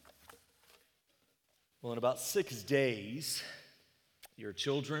Well, in about 6 days, your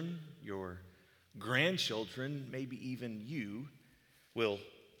children, your grandchildren, maybe even you, will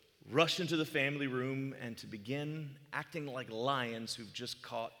rush into the family room and to begin acting like lions who've just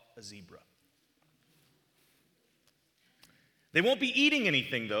caught a zebra. They won't be eating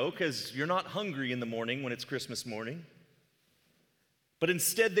anything, though, because you're not hungry in the morning when it's Christmas morning. But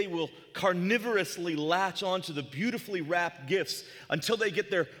instead, they will carnivorously latch onto the beautifully wrapped gifts until they get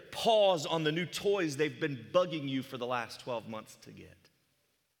their paws on the new toys they've been bugging you for the last 12 months to get.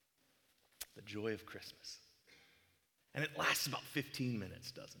 The joy of Christmas. And it lasts about 15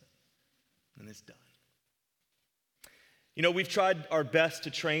 minutes, doesn't it? And it's done. You know, we've tried our best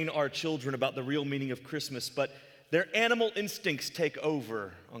to train our children about the real meaning of Christmas, but their animal instincts take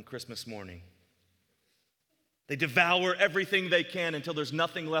over on Christmas morning. They devour everything they can until there's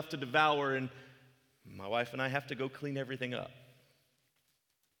nothing left to devour, and my wife and I have to go clean everything up.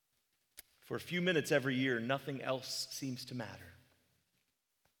 For a few minutes every year, nothing else seems to matter.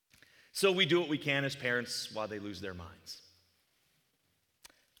 So we do what we can as parents while they lose their minds.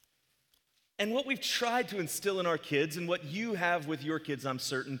 And what we've tried to instill in our kids, and what you have with your kids, I'm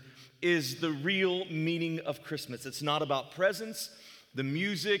certain, is the real meaning of Christmas. It's not about presents, the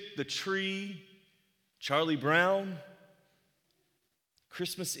music, the tree, Charlie Brown.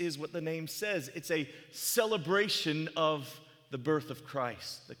 Christmas is what the name says. It's a celebration of the birth of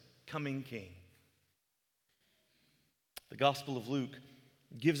Christ, the coming King. The Gospel of Luke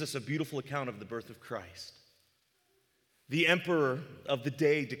gives us a beautiful account of the birth of Christ. The emperor of the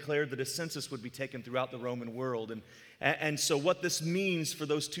day declared that a census would be taken throughout the Roman world. And so what this means for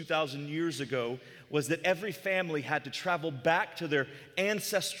those 2,000 years ago was that every family had to travel back to their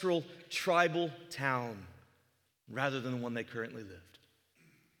ancestral tribal town rather than the one they currently lived.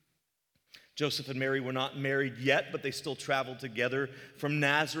 Joseph and Mary were not married yet, but they still traveled together from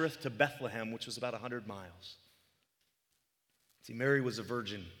Nazareth to Bethlehem, which was about 100 miles. See, Mary was a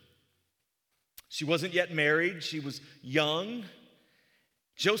virgin. She wasn't yet married. She was young.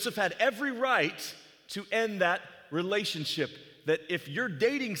 Joseph had every right to end that relationship. That if you're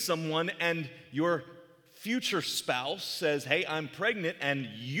dating someone and your future spouse says, hey, I'm pregnant and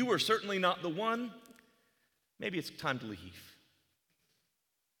you are certainly not the one, maybe it's time to leave.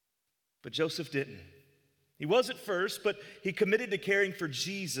 But Joseph didn't. He was at first, but he committed to caring for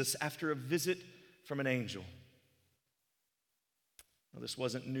Jesus after a visit from an angel. Now, this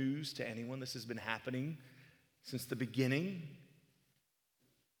wasn't news to anyone. This has been happening since the beginning.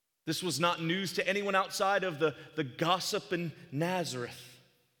 This was not news to anyone outside of the gossip in Nazareth.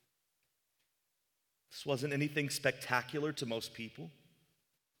 This wasn't anything spectacular to most people.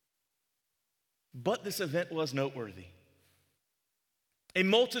 But this event was noteworthy. A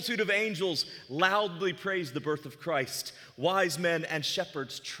multitude of angels loudly praised the birth of Christ. Wise men and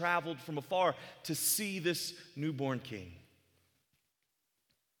shepherds traveled from afar to see this newborn king.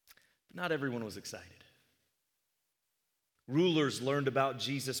 But not everyone was excited. Rulers learned about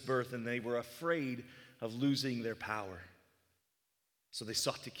Jesus' birth and they were afraid of losing their power. So they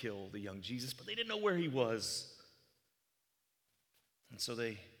sought to kill the young Jesus, but they didn't know where he was. And so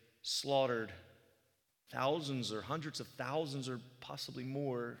they slaughtered thousands or hundreds of thousands or possibly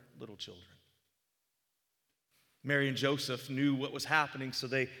more little children. Mary and Joseph knew what was happening, so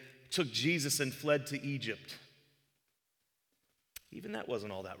they took Jesus and fled to Egypt. Even that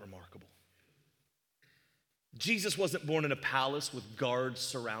wasn't all that remarkable. Jesus wasn't born in a palace with guards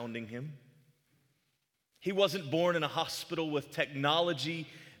surrounding him. He wasn't born in a hospital with technology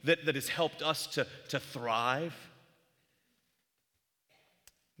that has helped us to thrive.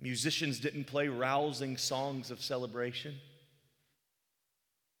 Musicians didn't play rousing songs of celebration.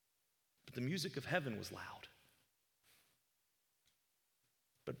 But the music of heaven was loud.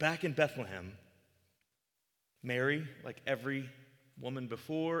 But back in Bethlehem, Mary, like every woman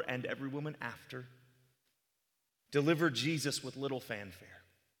before and every woman after, delivered Jesus with little fanfare.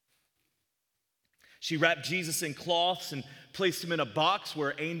 She wrapped Jesus in cloths and placed him in a box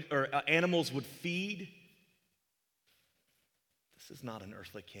where animals would feed. This is not an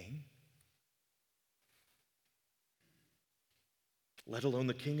earthly king, let alone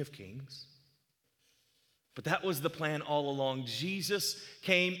the King of Kings. But that was the plan all along. Jesus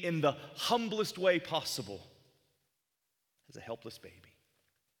came in the humblest way possible as a helpless baby.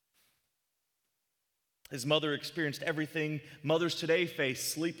 His mother experienced everything mothers today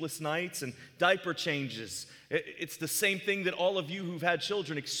face: sleepless nights and diaper changes. It's the same thing that all of you who've had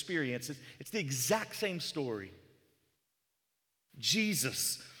children experience. It's the exact same story.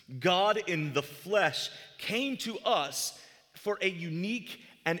 Jesus, God in the flesh, came to us for a unique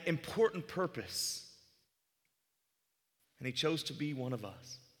and important purpose. And he chose to be one of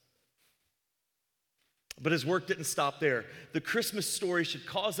us. But his work didn't stop there. The Christmas story should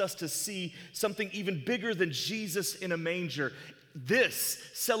cause us to see something even bigger than Jesus in a manger. This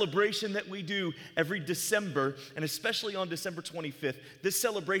celebration that we do every December, and especially on December 25th, this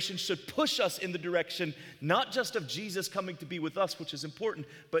celebration should push us in the direction not just of Jesus coming to be with us, which is important,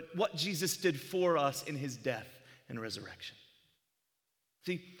 but what Jesus did for us in his death and resurrection.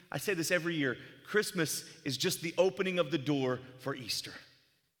 See, I say this every year. Christmas is just the opening of the door for Easter.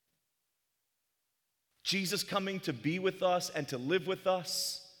 Jesus coming to be with us and to live with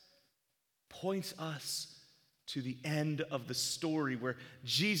us points us to the end of the story where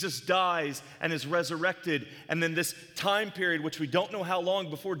Jesus dies and is resurrected, and then this time period, which we don't know how long,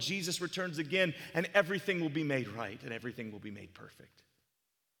 before Jesus returns again, and everything will be made right and everything will be made perfect.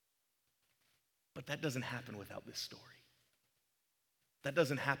 But that doesn't happen without this story. That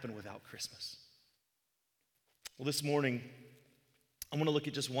doesn't happen without Christmas. Well, this morning, I want to look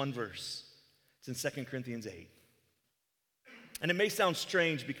at just one verse. It's in 2 Corinthians 8. And it may sound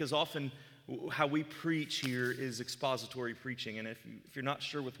strange because often how we preach here is expository preaching. And if you're not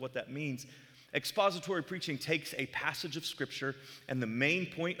sure with what that means, expository preaching takes a passage of Scripture and the main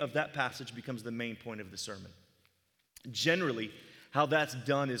point of that passage becomes the main point of the sermon. Generally, how that's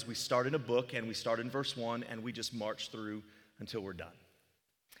done is we start in a book and we start in verse 1 and we just march through until we're done.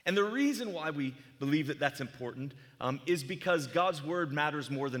 And the reason why we believe that that's important is because God's word matters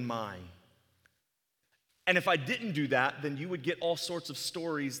more than mine. And if I didn't do that, then you would get all sorts of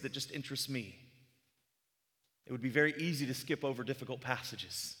stories that just interest me. It would be very easy to skip over difficult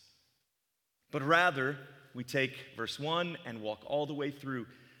passages. But rather, we take verse 1 and walk all the way through.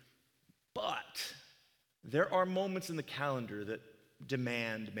 But there are moments in the calendar that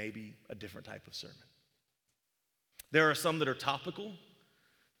demand maybe a different type of sermon. There are some that are topical.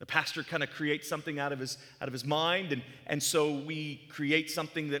 The pastor kind of creates something out of his mind, and so we create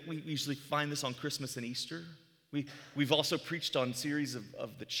something that we usually find this on Christmas and Easter. We've also preached on series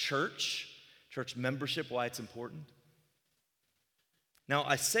of the church membership, why it's important. Now,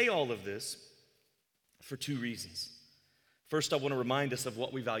 I say all of this for two reasons. First, I want to remind us of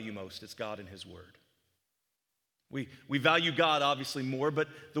what we value most. It's God and his word. We value God obviously more, but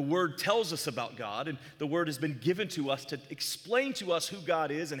the Word tells us about God, and the Word has been given to us to explain to us who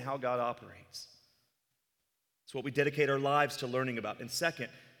God is and how God operates. It's what we dedicate our lives to learning about. And second,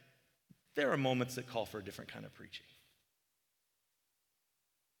 there are moments that call for a different kind of preaching.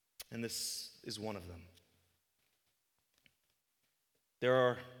 And this is one of them. There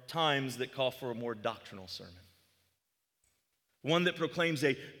are times that call for a more doctrinal sermon. One that proclaims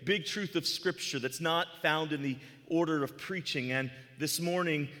a big truth of Scripture that's not found in the order of preaching. And this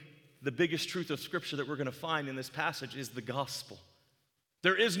morning, the biggest truth of Scripture that we're going to find in this passage is the gospel.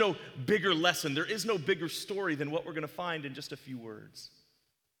 There is no bigger lesson. There is no bigger story than what we're going to find in just a few words.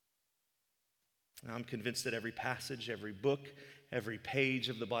 And I'm convinced that every passage, every book, every page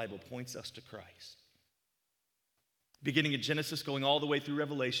of the Bible points us to Christ. Beginning in Genesis, going all the way through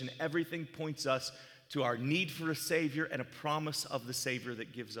Revelation, everything points us to our need for a Savior and a promise of the Savior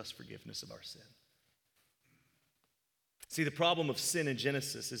that gives us forgiveness of our sin. See, the problem of sin in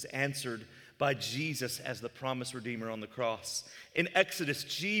Genesis is answered by Jesus as the promised Redeemer on the cross. In Exodus,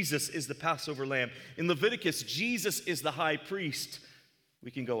 Jesus is the Passover lamb. In Leviticus, Jesus is the high priest.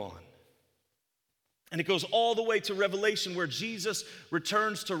 We can go on. And it goes all the way to Revelation, where Jesus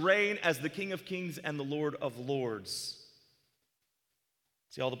returns to reign as the King of Kings and the Lord of Lords.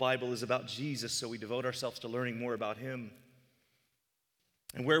 See, all the Bible is about Jesus, so we devote ourselves to learning more about him.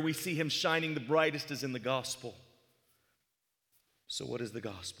 And where we see him shining the brightest is in the gospel. So what is the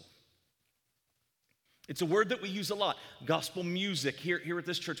gospel? It's a word that we use a lot. Gospel music. Here at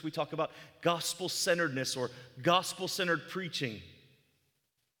this church, we talk about gospel-centeredness or gospel-centered preaching.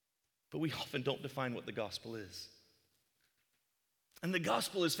 But we often don't define what the gospel is. And the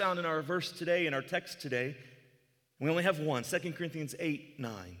gospel is found in our verse today, in our text today. We only have one, 2 Corinthians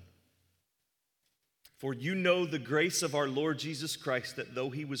 8:9. For you know the grace of our Lord Jesus Christ, that though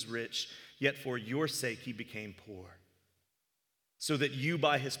he was rich, yet for your sake he became poor, so that you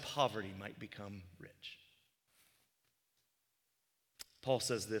by his poverty might become rich. Paul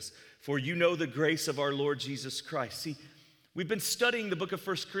says this, for you know the grace of our Lord Jesus Christ. See, we've been studying the book of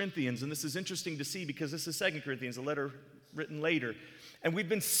 1 Corinthians, and this is interesting to see because this is 2 Corinthians, a letter written later. And we've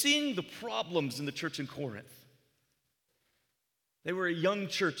been seeing the problems in the church in Corinth. They were a young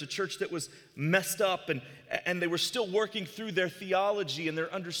church, a church that was messed up, and they were still working through their theology and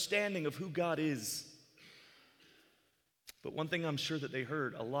their understanding of who God is. But one thing I'm sure that they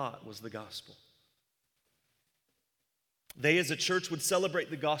heard a lot was the gospel. They as a church would celebrate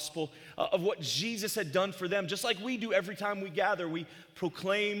the gospel of what Jesus had done for them. Just like we do every time we gather, we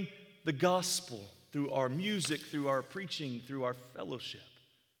proclaim the gospel. through our music, through our preaching, through our fellowship.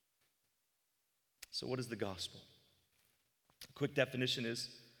 So what is the gospel? A quick definition is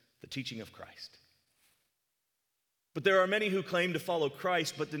the teaching of Christ. But there are many who claim to follow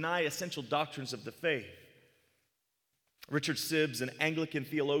Christ but deny essential doctrines of the faith. Richard Sibbes, an Anglican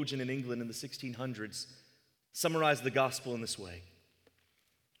theologian in England in the 1600s, summarized the gospel in this way.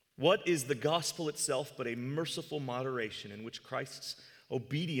 What is the gospel itself but a merciful moderation in which Christ's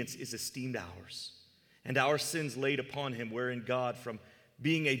obedience is esteemed ours, and our sins laid upon him, wherein God, from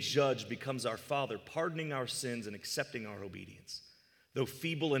being a judge, becomes our Father, pardoning our sins and accepting our obedience, though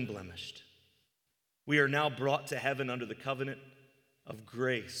feeble and blemished. We are now brought to heaven under the covenant of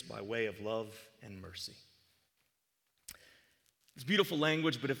grace by way of love and mercy. It's beautiful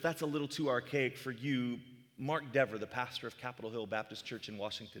language, but if that's a little too archaic for you, Mark Dever, the pastor of Capitol Hill Baptist Church in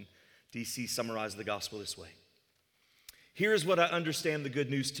Washington, D.C., summarized the gospel this way. Here's what I understand the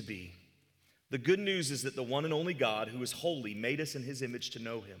good news to be. The good news is that the one and only God, who is holy, made us in his image to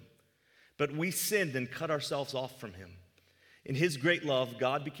know him. But we sinned and cut ourselves off from him. In his great love,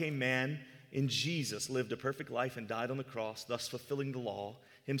 God became man in Jesus, lived a perfect life and died on the cross, thus fulfilling the law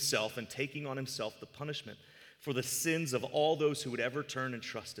himself and taking on himself the punishment for the sins of all those who would ever turn and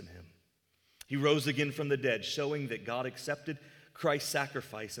trust in him. He rose again from the dead, showing that God accepted Christ's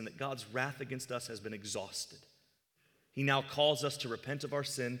sacrifice and that God's wrath against us has been exhausted. He now calls us to repent of our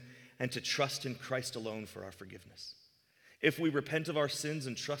sin and to trust in Christ alone for our forgiveness. If we repent of our sins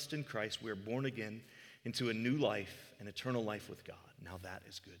and trust in Christ, we are born again into a new life, an eternal life with God. Now that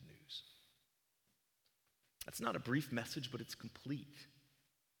is good news. That's not a brief message, but it's complete.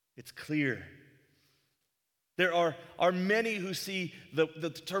 It's clear. There are many who see the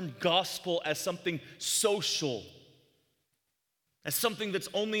term gospel as something social, as something that's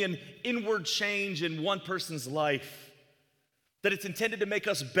only an inward change in one person's life, that it's intended to make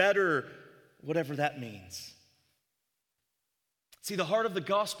us better, whatever that means. See, the heart of the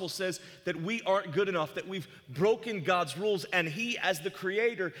gospel says that we aren't good enough, that we've broken God's rules, and he, as the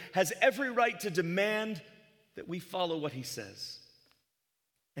creator, has every right to demand that we follow what he says.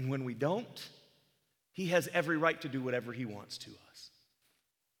 And when we don't, he has every right to do whatever he wants to us.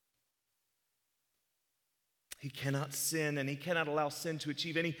 He cannot sin, and he cannot allow sin to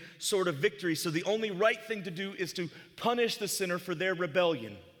achieve any sort of victory. So the only right thing to do is to punish the sinner for their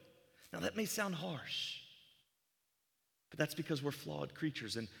rebellion. Now that may sound harsh, but that's because we're flawed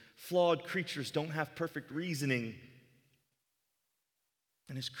creatures, and flawed creatures don't have perfect reasoning.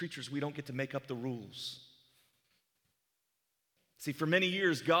 And as creatures, we don't get to make up the rules. See, for many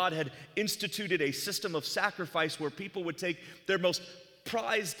years, God had instituted a system of sacrifice where people would take their most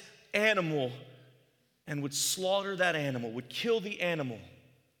prized animal and would slaughter that animal, would kill the animal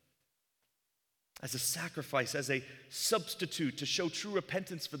as a sacrifice, as a substitute to show true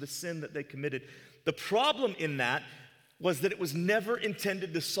repentance for the sin that they committed. The problem in that was that it was never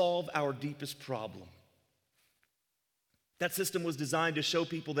intended to solve our deepest problem. That system was designed to show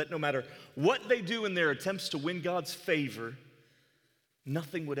people that no matter what they do in their attempts to win God's favor,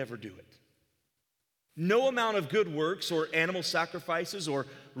 nothing would ever do it. No amount of good works or animal sacrifices or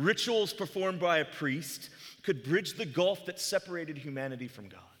rituals performed by a priest could bridge the gulf that separated humanity from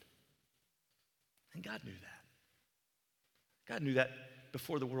God. And God knew that. God knew that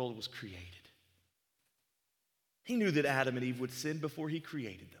before the world was created. He knew that Adam and Eve would sin before he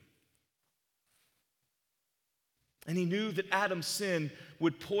created them. And he knew that Adam's sin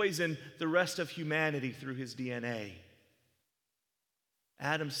would poison the rest of humanity through his DNA.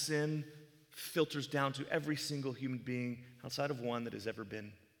 Adam's sin filters down to every single human being outside of one that has ever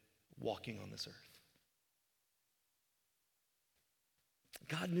been walking on this earth.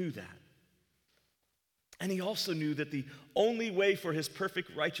 God knew that. And he also knew that the only way for his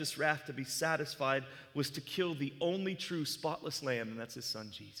perfect righteous wrath to be satisfied was to kill the only true spotless lamb, and that's his son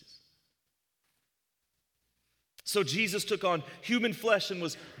Jesus. So Jesus took on human flesh and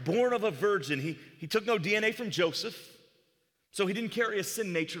was born of a virgin. He took no DNA from Joseph. So he didn't carry a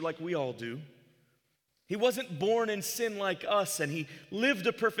sin nature like we all do. He wasn't born in sin like us, and he lived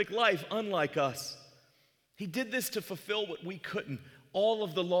a perfect life unlike us. He did this to fulfill what we couldn't, all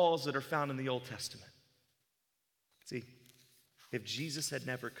of the laws that are found in the Old Testament. See, if Jesus had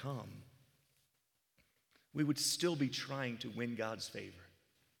never come, we would still be trying to win God's favor.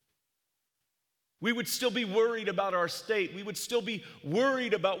 We would still be worried about our state. We would still be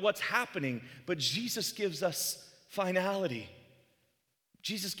worried about what's happening, but Jesus gives us finality.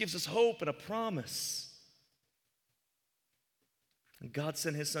 Jesus gives us hope and a promise. And God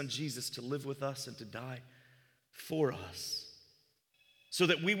sent his son Jesus to live with us and to die for us so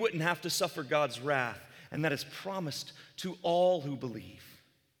that we wouldn't have to suffer God's wrath, and that is promised to all who believe.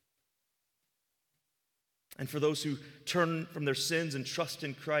 And for those who turn from their sins and trust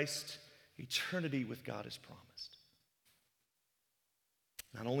in Christ, eternity with God is promised.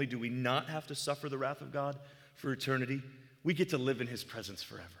 Not only do we not have to suffer the wrath of God for eternity, we get to live in his presence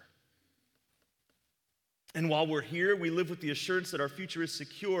forever. And while we're here, we live with the assurance that our future is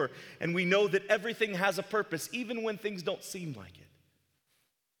secure, and we know that everything has a purpose, even when things don't seem like it.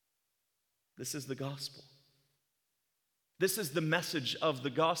 This is the gospel. This is the message of the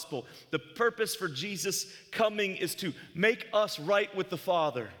gospel. The purpose for Jesus coming is to make us right with the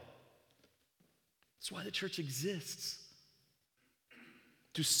Father. That's why the church exists.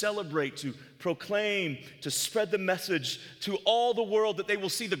 To celebrate, to proclaim, to spread the message to all the world that they will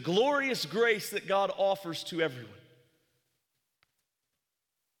see the glorious grace that God offers to everyone.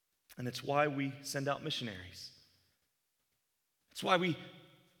 And it's why we send out missionaries. It's why we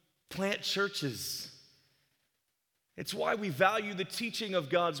plant churches. It's why we value the teaching of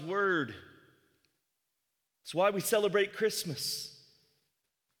God's word. It's why we celebrate Christmas.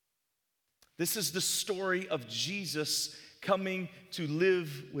 This is the story of Jesus coming to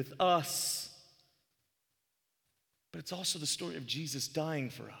live with us. But it's also the story of Jesus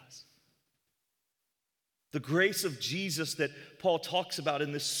dying for us. The grace of Jesus that Paul talks about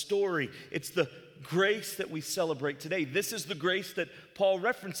in this story, it's the grace that we celebrate today. This is the grace that Paul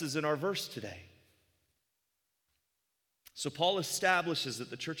references in our verse today. So Paul establishes that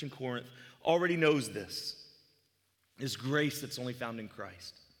the church in Corinth already knows this grace that's only found in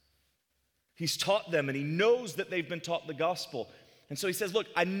Christ. He's taught them, and he knows that they've been taught the gospel. And so he says, look,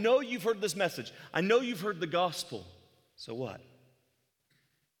 I know you've heard this message. I know you've heard the gospel. So what?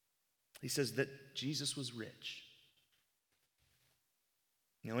 He says that Jesus was rich.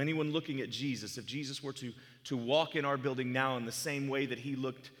 Now, anyone looking at Jesus, if Jesus were to walk in our building now in the same way that he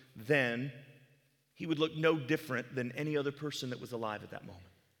looked then, he would look no different than any other person that was alive at that moment.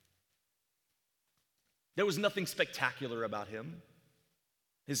 There was nothing spectacular about him,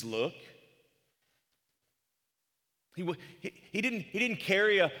 his look. He didn't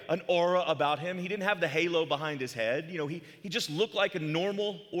carry an aura about him. He didn't have the halo behind his head. He just looked like a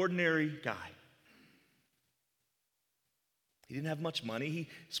normal, ordinary guy. He didn't have much money.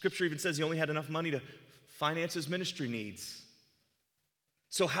 Scripture even says he only had enough money to finance his ministry needs.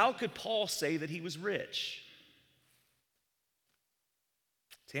 So how could Paul say that he was rich?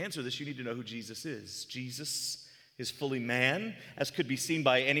 To answer this, you need to know who Jesus is. Jesus is fully man, as could be seen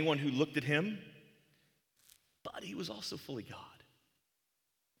by anyone who looked at him. But he was also fully God.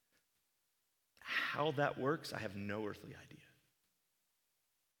 How that works, I have no earthly idea.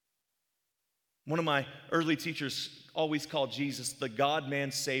 One of my early teachers always called Jesus the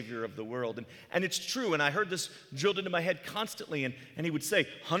God-man Savior of the world. And it's true, and I heard this drilled into my head constantly, and he would say,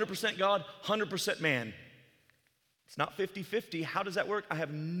 100% God, 100% man. It's not 50-50. How does that work? I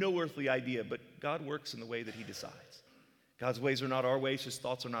have no earthly idea, but God works in the way that he decides. God's ways are not our ways, his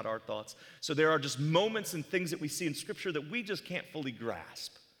thoughts are not our thoughts. So there are just moments and things that we see in Scripture that we just can't fully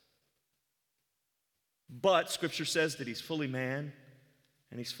grasp. But Scripture says that he's fully man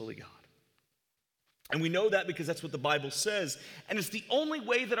and he's fully God. And we know that because that's what the Bible says. And it's the only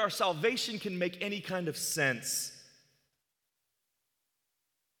way that our salvation can make any kind of sense.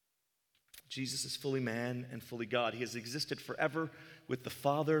 Jesus is fully man and fully God. He has existed forever with the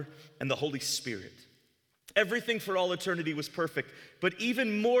Father and the Holy Spirit. Everything for all eternity was perfect, but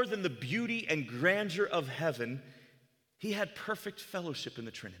even more than the beauty and grandeur of heaven, he had perfect fellowship in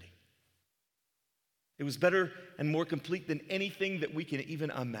the Trinity. It was better and more complete than anything that we can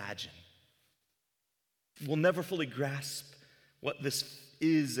even imagine. We'll never fully grasp what this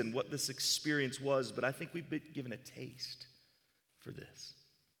is and what this experience was, but I think we've been given a taste for this.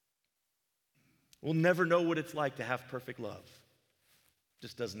 We'll never know what it's like to have perfect love. It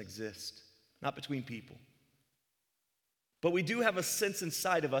just doesn't exist, not between people. But we do have a sense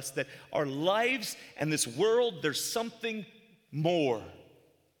inside of us that our lives and this world, there's something more.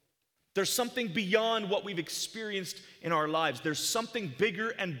 There's something beyond what we've experienced in our lives. There's something bigger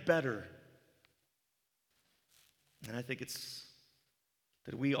and better. And I think it's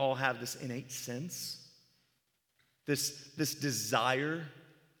that we all have this innate sense, this desire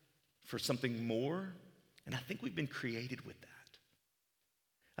for something more. And I think we've been created with that.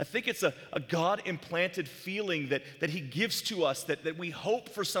 I think it's a God-implanted feeling that he gives to us, that we hope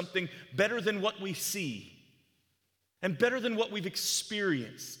for something better than what we see and better than what we've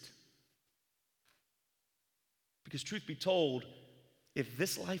experienced. Because truth be told, if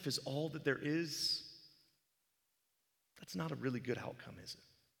this life is all that there is, that's not a really good outcome, is it?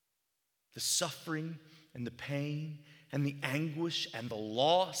 The suffering and the pain and the anguish and the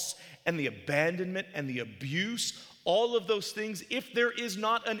loss and the abandonment and the abuse, all of those things, if there is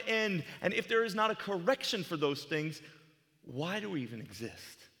not an end and if there is not a correction for those things, why do we even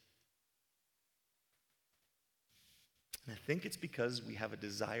exist? And I think it's because we have a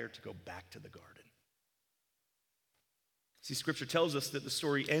desire to go back to the garden. See, Scripture tells us that the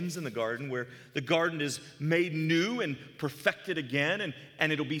story ends in the garden, where the garden is made new and perfected again,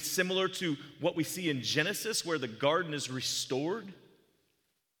 and it'll be similar to what we see in Genesis, where the garden is restored.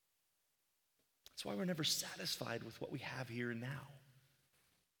 That's why we're never satisfied with what we have here and now.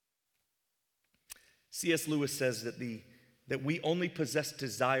 C.S. Lewis says that we only possess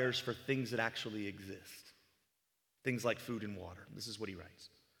desires for things that actually exist. Things like food and water. This is what he writes.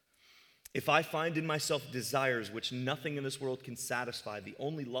 If I find in myself desires which nothing in this world can satisfy, the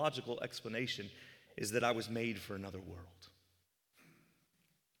only logical explanation is that I was made for another world.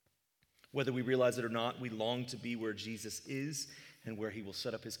 Whether we realize it or not, we long to be where Jesus is and where he will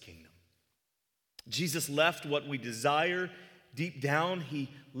set up his kingdom. Jesus left what we desire deep down. He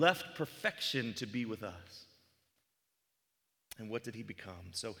left perfection to be with us. And what did he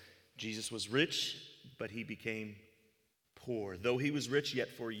become? So Jesus was rich, but he became poor. Though he was rich, yet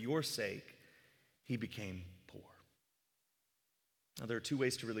for your sake, he became poor. Now, there are two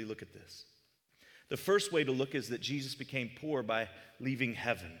ways to really look at this. The first way to look is that Jesus became poor by leaving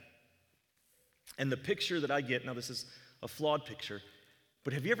heaven. And the picture that I get, now this is a flawed picture,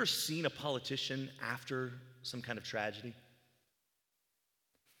 but have you ever seen a politician after some kind of tragedy?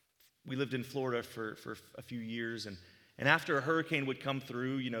 We lived in Florida for a few years, and after a hurricane would come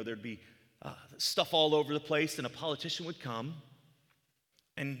through, there'd be stuff all over the place, and a politician would come,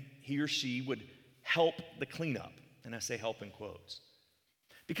 and he or she would help the cleanup. And I say help in quotes.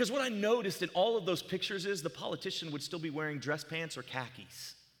 Because what I noticed in all of those pictures is the politician would still be wearing dress pants or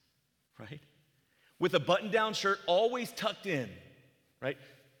khakis, right? With a button-down shirt always tucked in, right?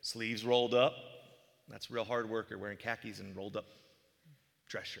 Sleeves rolled up. That's a real hard worker wearing khakis and rolled up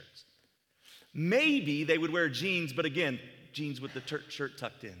dress shirts. Maybe they would wear jeans, but again, jeans with the shirt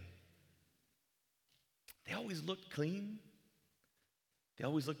tucked in. They always looked clean. They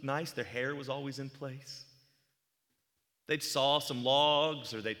always looked nice. Their hair was always in place. They'd saw some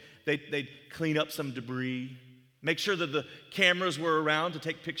logs, or they'd clean up some debris, make sure that the cameras were around to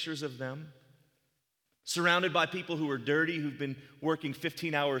take pictures of them. Surrounded by people who are dirty, who've been working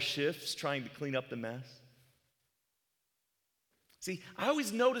 15-hour shifts trying to clean up the mess. See, I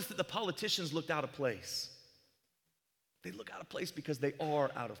always noticed that the politicians looked out of place. They look out of place because they are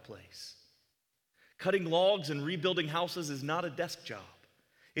out of place. Cutting logs and rebuilding houses is not a desk job.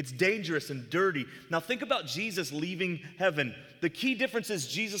 It's dangerous and dirty. Now think about Jesus leaving heaven. The key difference is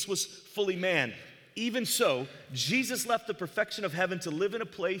Jesus was fully man. Even so, Jesus left the perfection of heaven to live in a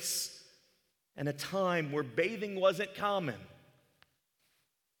place and a time where bathing wasn't common.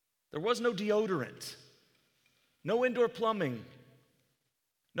 There was no deodorant, no indoor plumbing,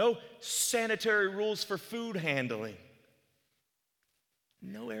 no sanitary rules for food handling,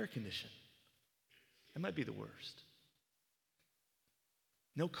 no air conditioning. That might be the worst.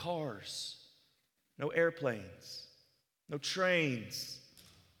 No cars, no airplanes, no trains.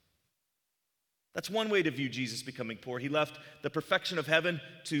 That's one way to view Jesus becoming poor. He left the perfection of heaven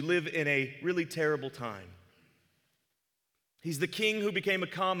to live in a really terrible time. He's the king who became a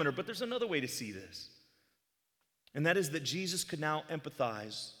commoner, but there's another way to see this. And that is that Jesus could now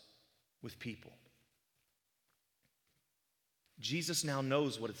empathize with people. Jesus now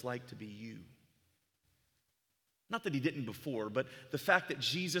knows what it's like to be you. Not that he didn't before, but the fact that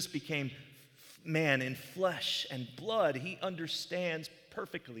Jesus became man in flesh and blood, he understands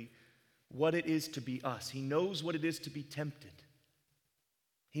perfectly what it is to be us. He knows what it is to be tempted.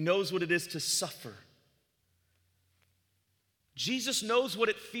 He knows what it is to suffer. Jesus knows what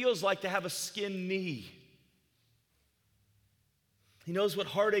it feels like to have a skinned knee. He knows what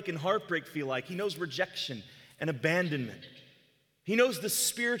heartache and heartbreak feel like. He knows rejection and abandonment. He knows the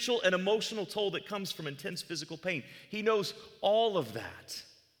spiritual and emotional toll that comes from intense physical pain. He knows all of that.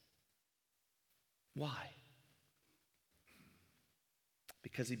 Why?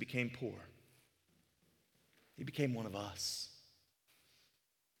 Because he became poor. He became one of us.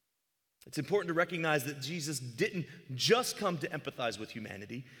 It's important to recognize that Jesus didn't just come to empathize with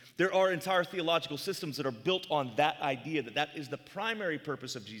humanity. There are entire theological systems that are built on that idea, that is the primary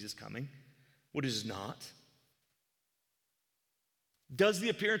purpose of Jesus coming. What is not? Does the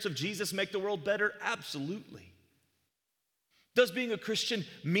appearance of Jesus make the world better? Absolutely. Does being a Christian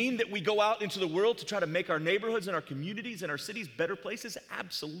mean that we go out into the world to try to make our neighborhoods and our communities and our cities better places?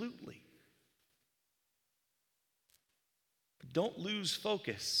 Absolutely. But don't lose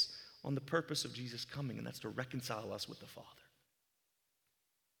focus on the purpose of Jesus coming, and that's to reconcile us with the Father.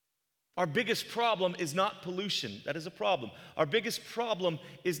 Our biggest problem is not pollution. That is a problem. Our biggest problem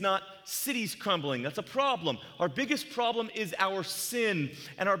is not cities crumbling. That's a problem. Our biggest problem is our sin.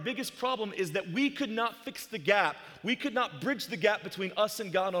 And our biggest problem is that we could not fix the gap. We could not bridge the gap between us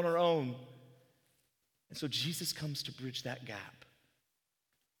and God on our own. And so Jesus comes to bridge that gap.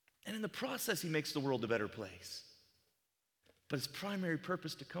 And in the process, he makes the world a better place. But his primary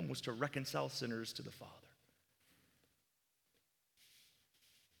purpose to come was to reconcile sinners to the Father.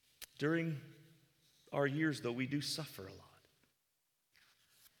 During our years, though, we do suffer a lot.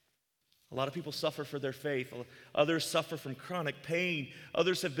 A lot of people suffer for their faith. Others suffer from chronic pain.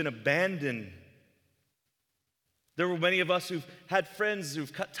 Others have been abandoned. There were many of us who've had friends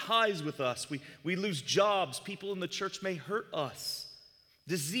who've cut ties with us. We lose jobs. People in the church may hurt us.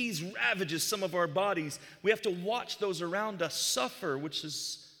 Disease ravages some of our bodies. We have to watch those around us suffer, which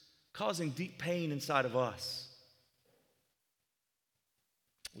is causing deep pain inside of us.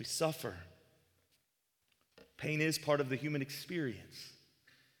 We suffer. Pain is part of the human experience.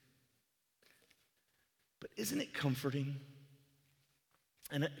 But isn't it comforting?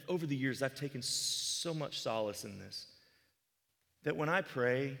 And over the years, I've taken so much solace in this, that when I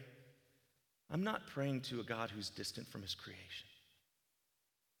pray, I'm not praying to a God who's distant from his creation.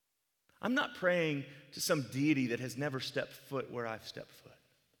 I'm not praying to some deity that has never stepped foot where I've stepped foot.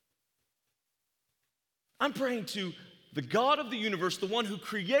 I'm praying to the God of the universe, the one who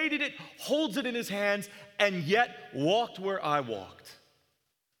created it, holds it in his hands, and yet walked where I walked,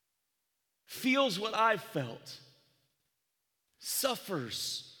 feels what I've felt,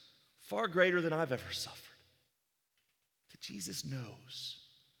 suffers far greater than I've ever suffered. That Jesus knows.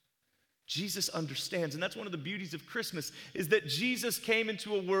 Jesus understands, and that's one of the beauties of Christmas, is that Jesus came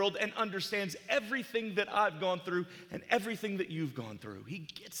into a world and understands everything that I've gone through and everything that you've gone through. He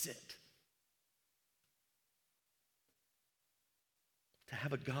gets it. To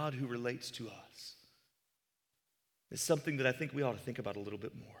have a God who relates to us is something that I think we ought to think about a little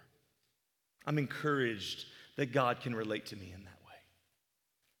bit more. I'm encouraged that God can relate to me in that way.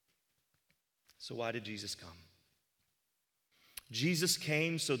 So why did Jesus come? Jesus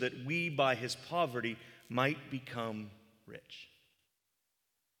came so that we, by his poverty, might become rich.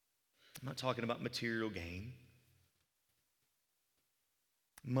 I'm not talking about material gain.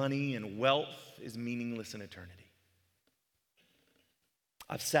 Money and wealth is meaningless in eternity.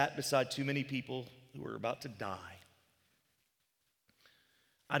 I've sat beside too many people who are about to die.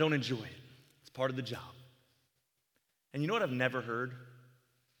 I don't enjoy it. It's part of the job. And you know what I've never heard?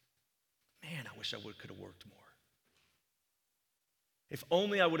 Man, I wish I could have worked more. If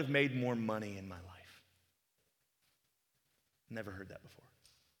only I would have made more money in my life. Never heard that before.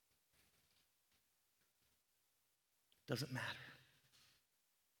 Doesn't matter.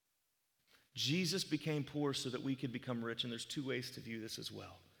 Jesus became poor so that we could become rich, and there's two ways to view this as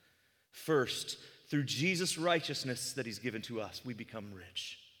well. First, through Jesus' righteousness that he's given to us, we become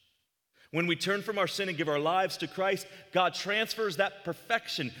rich. When we turn from our sin and give our lives to Christ, God transfers that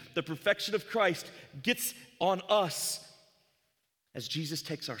perfection, the perfection of Christ, gets on us as Jesus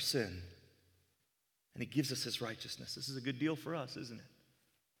takes our sin and he gives us his righteousness. This is a good deal for us, isn't it?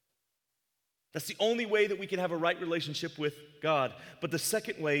 That's the only way that we can have a right relationship with God. But the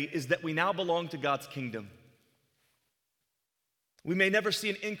second way is that we now belong to God's kingdom. We may never see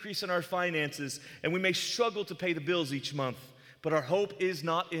an increase in our finances, and we may struggle to pay the bills each month, but our hope is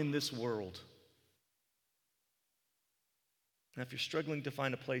not in this world. Now, if you're struggling to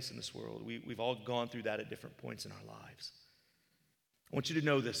find a place in this world, we've all gone through that at different points in our lives. I want you to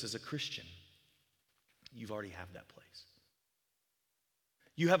know this as a Christian. You've already have that place.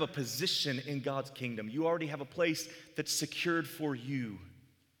 You have a position in God's kingdom. You already have a place that's secured for you.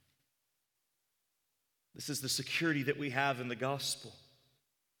 This is the security that we have in the gospel.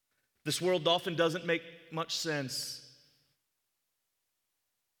 This world often doesn't make much sense.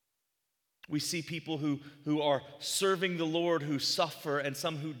 We see people who are serving the Lord who suffer and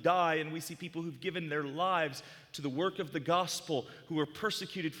some who die, and we see people who've given their lives to the work of the gospel who are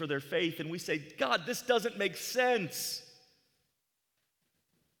persecuted for their faith, and we say, God, this doesn't make sense.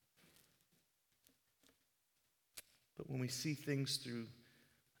 But when we see things through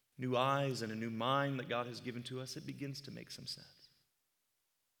new eyes and a new mind that God has given to us, it begins to make some sense.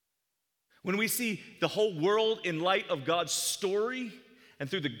 When we see the whole world in light of God's story and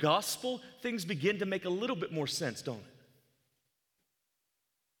through the gospel, things begin to make a little bit more sense, don't it?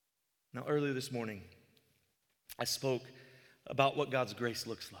 Now, earlier this morning, I spoke about what God's grace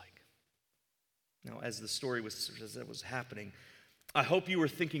looks like. Now, as the story was happening, I hope you were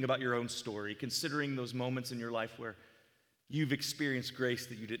thinking about your own story, considering those moments in your life where you've experienced grace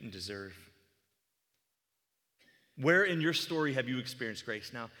that you didn't deserve? Where in your story have you experienced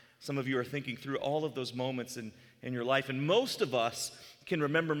grace? Now, some of you are thinking through all of those moments in your life, and most of us can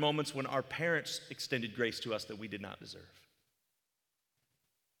remember moments when our parents extended grace to us that we did not deserve.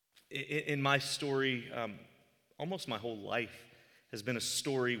 In my story, almost my whole life has been a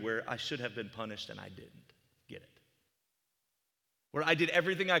story where I should have been punished and I didn't get it. Where I did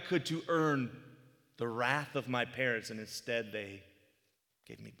everything I could to earn the wrath of my parents, and instead they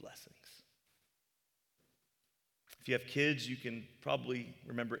gave me blessings. If you have kids, you can probably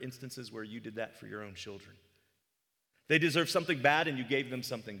remember instances where you did that for your own children. They deserved something bad and you gave them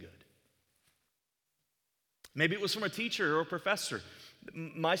something good. Maybe it was from a teacher or a professor.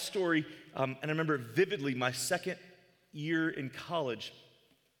 My story, and I remember vividly my second year in college,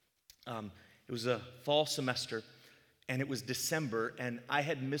 it was a fall semester, and it was December, and I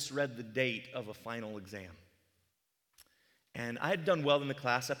had misread the date of a final exam. And I had done well in the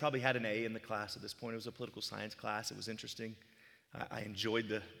class. I probably had an A in the class at this point. It was a political science class. It was interesting. I enjoyed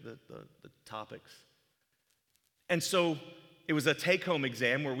the topics. And so it was a take-home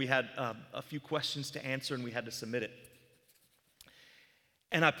exam where we had a few questions to answer, and we had to submit it.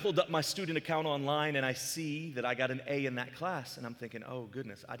 And I pulled up my student account online, and I see that I got an A in that class, and I'm thinking, oh,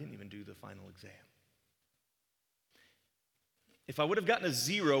 goodness, I didn't even do the final exam. If I would have gotten a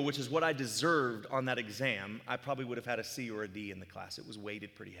 0, which is what I deserved on that exam, I probably would have had a C or a D in the class. It was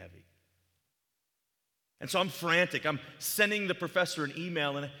weighted pretty heavy. And so I'm frantic. I'm sending the professor an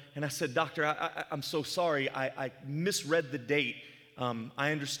email, and I said, Doctor, I'm so sorry. I misread the date.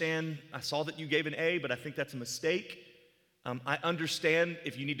 I understand. I saw that you gave an A, but I think that's a mistake. I understand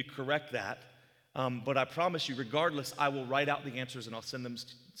if you need to correct that, but I promise you, regardless, I will write out the answers and I'll send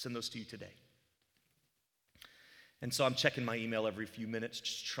those to you today. And so I'm checking my email every few minutes,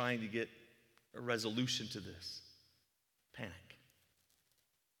 just trying to get a resolution to this. Panic.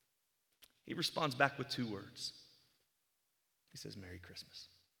 He responds back with 2 words. He says, Merry Christmas.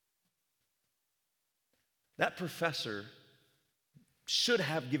 That professor should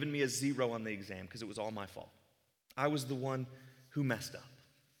have given me a 0 on the exam because it was all my fault. I was the one who messed up.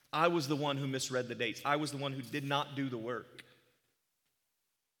 I was the one who misread the dates. I was the one who did not do the work.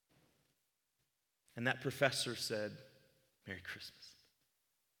 And that professor said, Merry Christmas.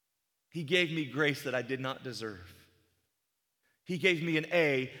 He gave me grace that I did not deserve. He gave me an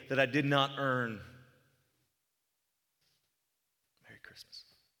A that I did not earn. Merry Christmas.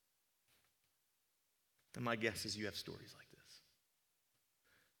 And my guess is you have stories like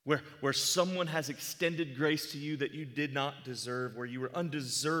this. Where someone has extended grace to you that you did not deserve, where you were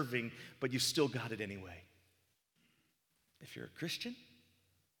undeserving, but you still got it anyway. If you're a Christian,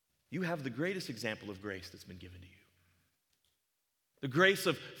 you have the greatest example of grace that's been given to you. The grace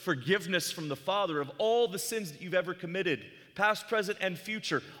of forgiveness from the Father of all the sins that you've ever committed, past, present, and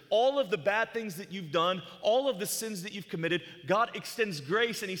future. All of the bad things that you've done, all of the sins that you've committed, God extends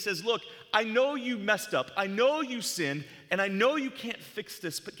grace and He says, look, I know you messed up, I know you sinned, and I know you can't fix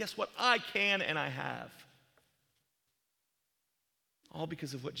this, but guess what? I can and I have. All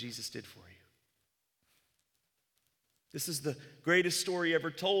because of what Jesus did for you. This is the greatest story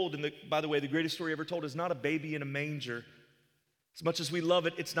ever told, and by the way, the greatest story ever told is not a baby in a manger. As much as we love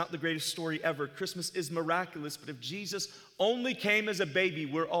it, it's not the greatest story ever. Christmas is miraculous, but if Jesus only came as a baby,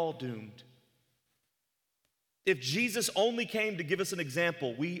 we're all doomed. If Jesus only came to give us an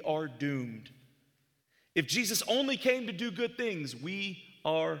example, we are doomed. If Jesus only came to do good things, we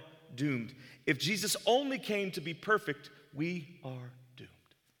are doomed. If Jesus only came to be perfect, we are doomed.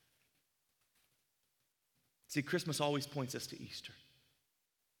 See, Christmas always points us to Easter.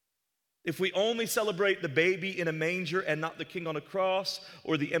 If we only celebrate the baby in a manger and not the king on a cross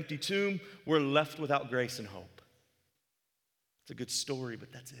or the empty tomb, we're left without grace and hope. It's a good story,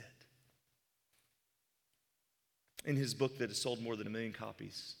 but that's it. In his book that has sold more than 1 million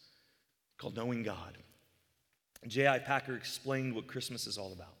copies, called Knowing God, J.I. Packer explained what Christmas is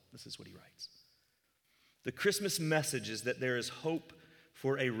all about. This is what he writes. The Christmas message is that there is hope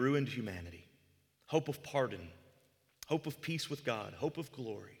for a ruined humanity, hope of pardon, hope of peace with God, hope of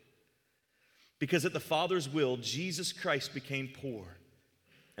glory. Because at the Father's will, Jesus Christ became poor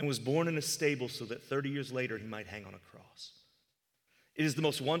and was born in a stable so that 30 years later he might hang on a cross. It is the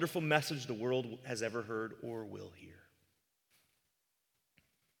most wonderful message the world has ever heard or will hear.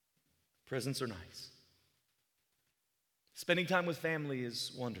 Presents are nice. Spending time with family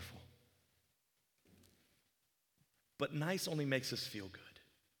is wonderful. But nice only makes us feel good.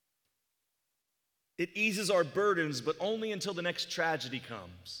 It eases our burdens, but only until the next tragedy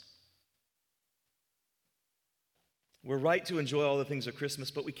comes. We're right to enjoy all the things of Christmas,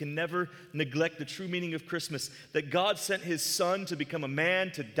 but we can never neglect the true meaning of Christmas, that God sent his Son to become a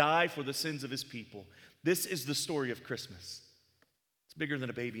man to die for the sins of his people. This is the story of Christmas. It's bigger than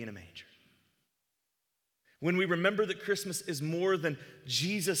a baby in a manger. When we remember that Christmas is more than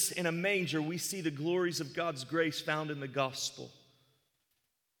Jesus in a manger, we see the glories of God's grace found in the gospel.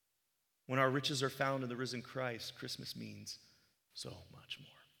 When our riches are found in the risen Christ, Christmas means so much more.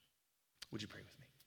 Would you pray with me?